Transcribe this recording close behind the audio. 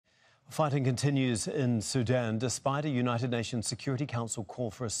Fighting continues in Sudan despite a United Nations Security Council call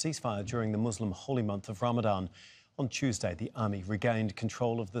for a ceasefire during the Muslim holy month of Ramadan. On Tuesday, the army regained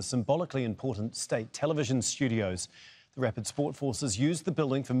control of the symbolically important state television studios. The Rapid Support Forces used the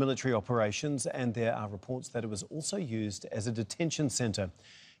building for military operations, and there are reports that it was also used as a detention centre.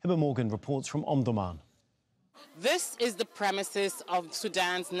 Hiba reports from Omdurman. This is the premises of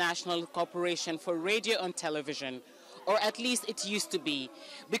Sudan's National Corporation for Radio and Television, or at least it used to be.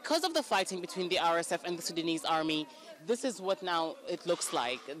 Because of the fighting between the RSF and the Sudanese army, this is what now it looks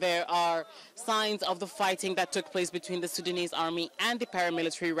like. There are signs of the fighting that took place between the Sudanese army and the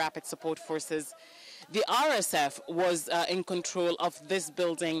paramilitary Rapid Support Forces. The RSF was in control of this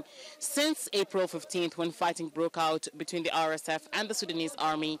building since April 15th, when fighting broke out between the RSF and the Sudanese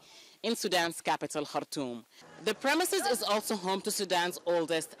army in Sudan's capital, Khartoum. The premises is also home to Sudan's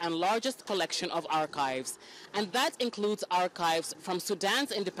oldest and largest collection of archives, and that includes archives from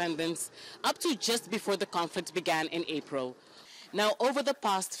Sudan's independence up to just before the conflict began in April. Now, over the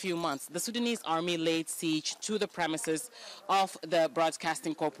past few months, the Sudanese army laid siege to the premises of the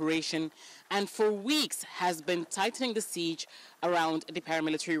Broadcasting Corporation, and for weeks has been tightening the siege around the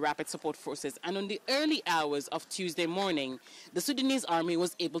paramilitary Rapid Support Forces. And on the early hours of Tuesday morning, the Sudanese army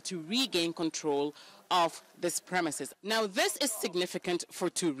was able to regain control of this premises. Now, this is significant for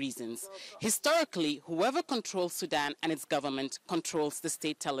two reasons. Historically, whoever controls Sudan and its government controls the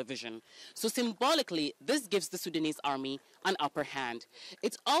state television. So symbolically, this gives the Sudanese army an upper hand.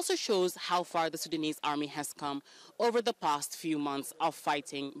 It also shows how far the Sudanese army has come over the past few months of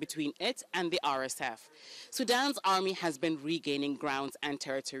fighting between it and the RSF. Sudan's army has been regaining grounds and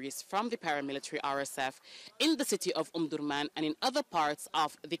territories from the paramilitary RSF in the city of Omdurman and in other parts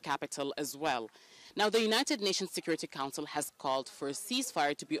of the capital as well. Now, the United Nations Security Council has called for a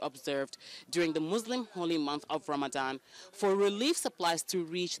ceasefire to be observed during the Muslim holy month of Ramadan for relief supplies to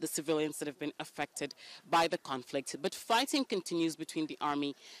reach the civilians that have been affected by the conflict. But fighting continues between the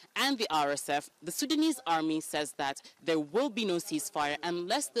army and the RSF. The Sudanese army says that there will be no ceasefire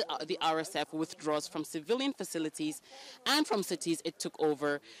unless the RSF withdraws from civilian facilities and from cities it took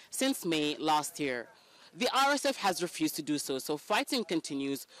over since May last year. The RSF has refused to do so, so fighting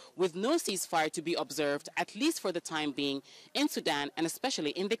continues with no ceasefire to be observed, at least for the time being, in Sudan and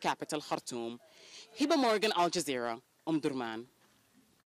especially in the capital, Khartoum. Hiba, Jazeera, Omdurman.